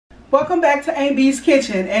Welcome back to AB's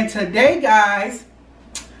Kitchen, and today guys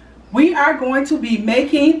we are going to be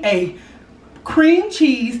making a cream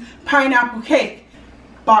cheese pineapple cake,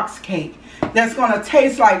 box cake, that's going to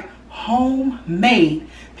taste like homemade.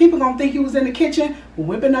 People gonna think you was in the kitchen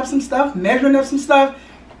whipping up some stuff, measuring up some stuff,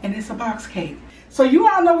 and it's a box cake. So you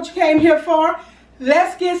all know what you came here for.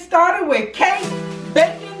 Let's get started with cake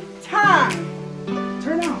baking time.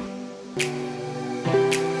 Turn on.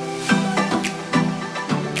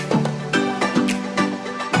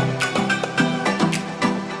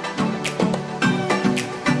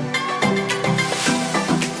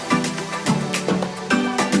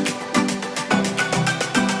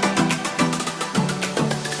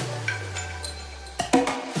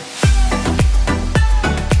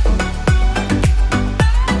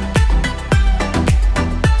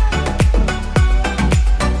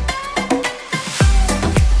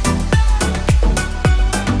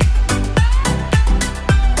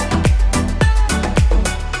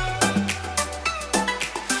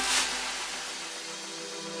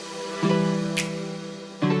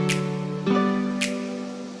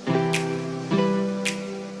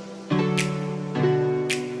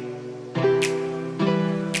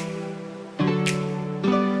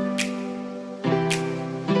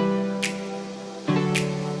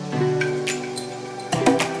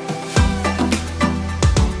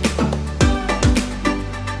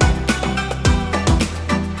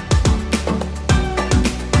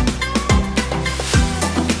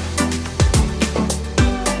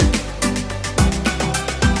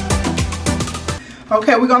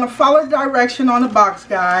 Okay, we're going to follow the direction on the box,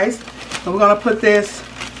 guys. And we're going to put this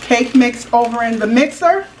cake mix over in the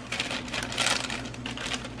mixer.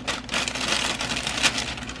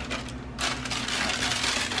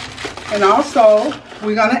 And also,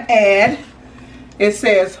 we're going to add, it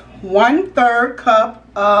says 1/3 cup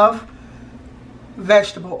of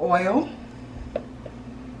vegetable oil.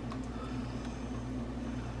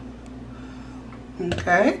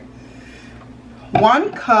 Okay.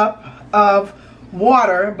 1 cup of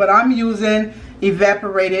water, but I'm using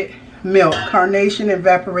evaporated milk, Carnation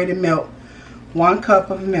evaporated milk. 1 cup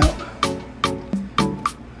of milk.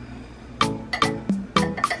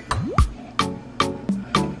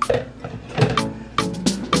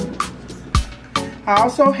 I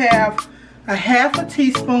also have a 1/2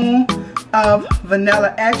 teaspoon of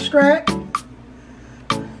vanilla extract,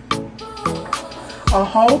 a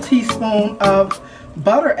whole teaspoon of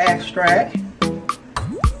butter extract,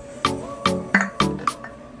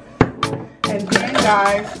 and then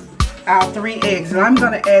guys, our 3 eggs. And I'm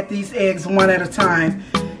going to add these eggs one at a time.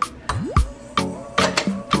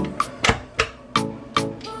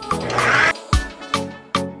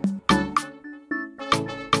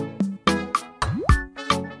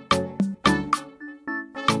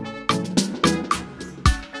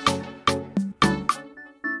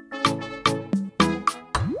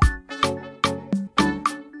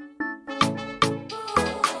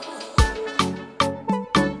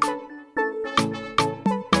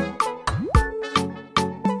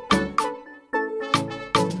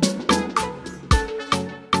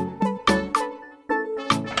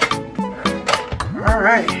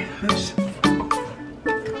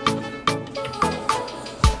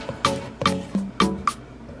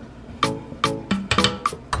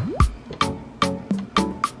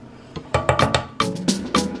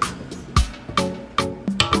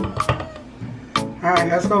 All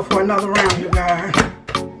right, let's go for another round, you guys.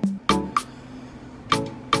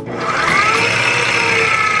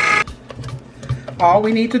 All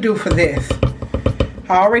we need to do for this,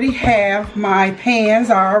 I already have my pans.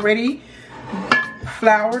 I already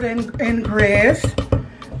floured and greased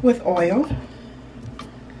with oil.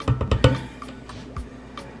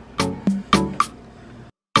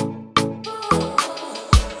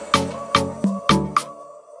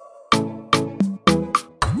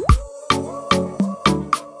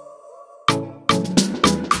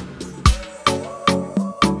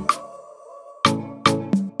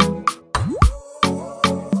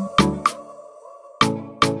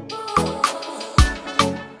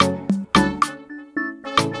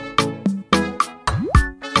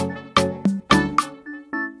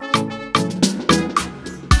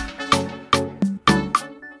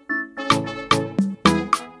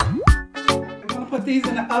 Put these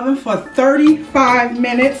in the oven for 35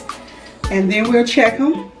 minutes and then we'll check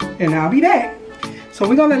them and I'll be back. So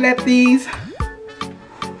we're going to let these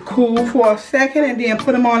cool for a second and then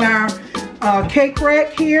put them on our cake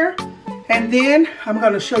rack here. And then I'm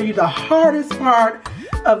going to show you the hardest part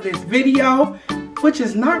of this video, which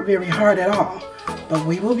is not very hard at all, but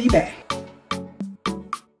we will be back.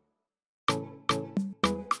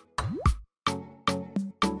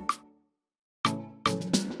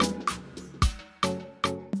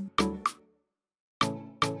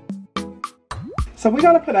 So we're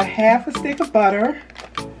going to put a half a stick of butter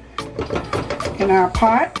in our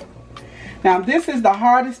pot. Now this is the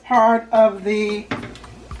hardest part of the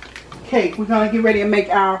cake. We're going to get ready and make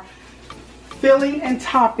our filling and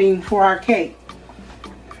topping for our cake.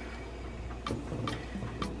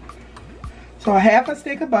 So a half a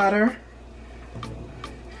stick of butter.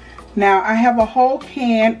 Now I have a whole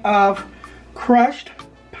can of crushed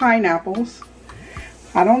pineapples.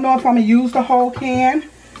 I don't know if I'm going to use the whole can,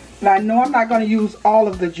 but I know I'm not going to use all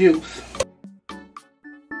of the juice.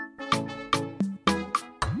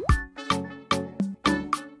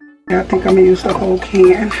 I think I'm going to use the whole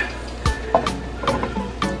can,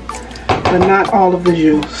 but not all of the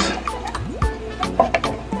juice.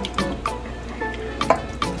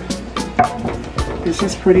 This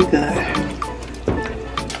is pretty good.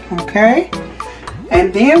 Okay,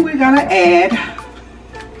 and then we're going to add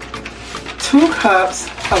 2 cups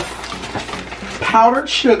of powdered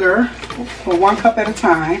sugar, for 1 cup at a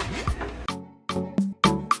time.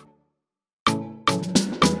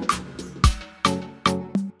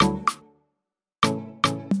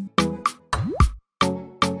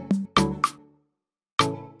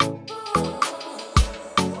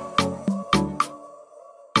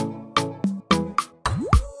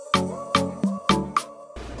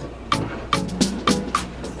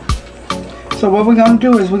 So what we're going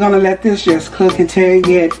to do is we're going to let this just cook until it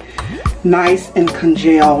get nice and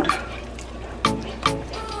congealed.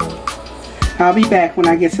 I'll be back when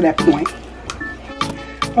I get to that point.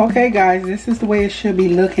 Okay guys, this is the way it should be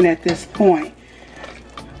looking at this point.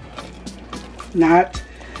 Not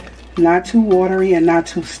too watery and not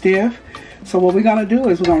too stiff. So what we're going to do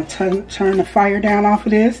is we're going to turn the fire down off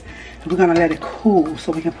of this, and we're going to let it cool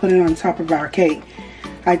so we can put it on top of our cake.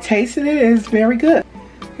 I tasted it, it's very good.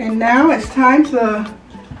 And now it's time to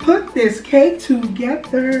put this cake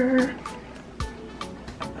together.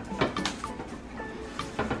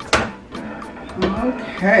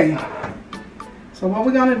 Okay. So what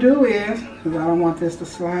we're going to do is, because I don't want this to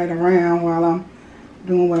slide around while I'm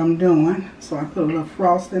doing what I'm doing, so I put a little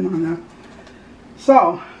frosting on there.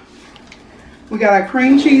 So we got our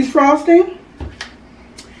cream cheese frosting.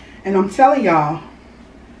 And I'm telling y'all,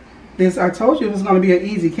 this, I told you it was going to be an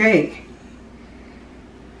easy cake.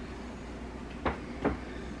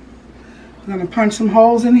 We're going to punch some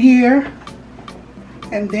holes in here,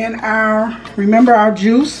 and then remember our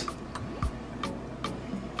juice.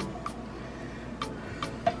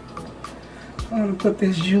 I'm going to put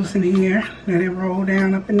this juice in here, let it roll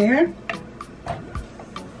down up in there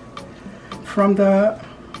from the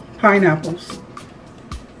pineapples.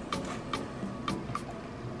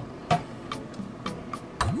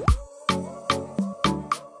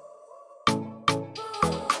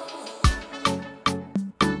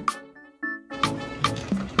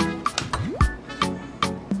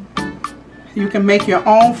 You can make your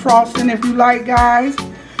own frosting if you like, guys,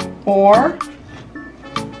 or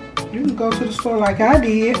you can go to the store like I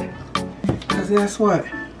did, because that's what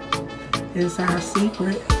is our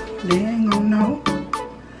secret. They ain't gonna know.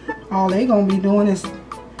 All they gonna be doing is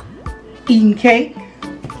eating cake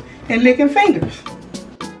and licking fingers.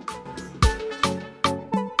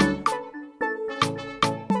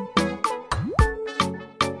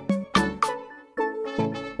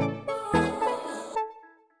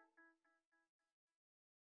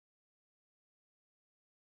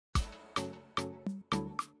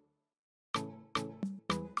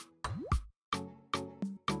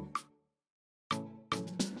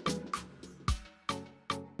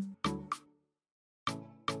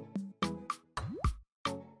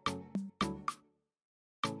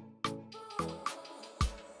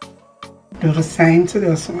 Do the same to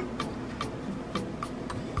this one.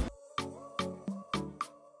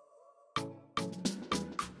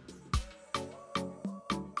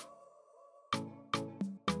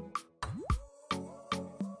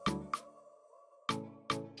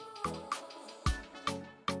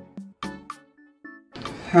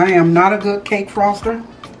 I am not a good cake froster,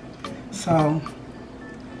 so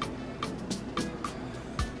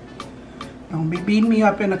don't be beating me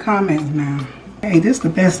up in the comments now. Hey, this is the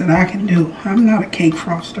best that I can do. I'm not a cake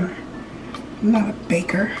froster. I'm not a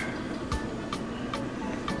baker.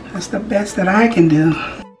 That's the best that I can do.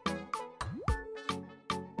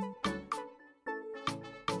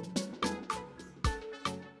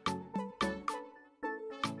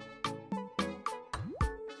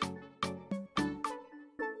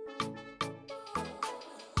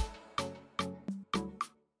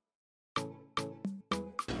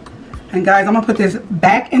 And guys, I'm gonna put this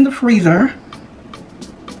back in the freezer,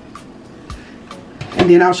 and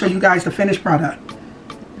then I'll show you guys the finished product.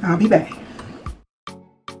 I'll be back.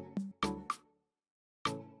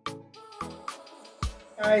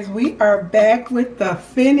 Guys, we are back with the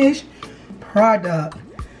finished product,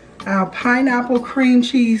 our pineapple cream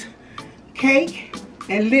cheese cake.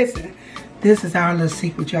 And listen, this is our little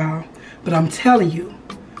secret, y'all, but I'm telling you,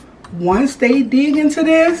 once they dig into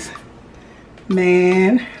this,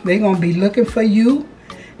 man, they're gonna be looking for you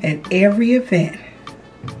at every event.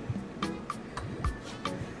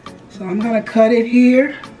 So I'm gonna cut it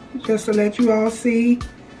here just to let you all see.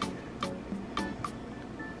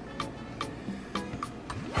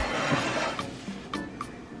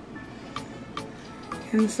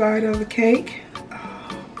 Inside of the cake.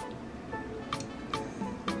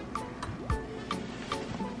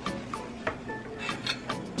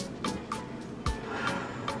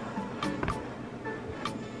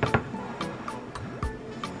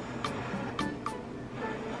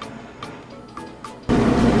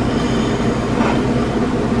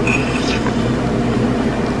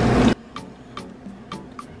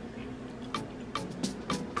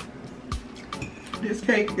 This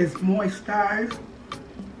cake is moist, guys.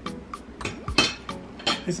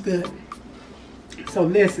 It's good. So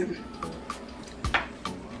listen,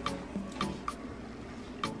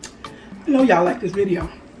 I know y'all like this video.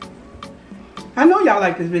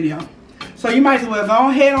 So you might as well go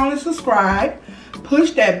ahead on and subscribe.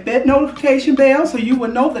 Push that notification bell so you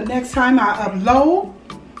will know the next time I upload.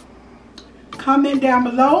 Comment down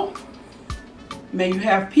below. May you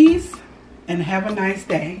have peace and have a nice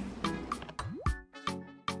day.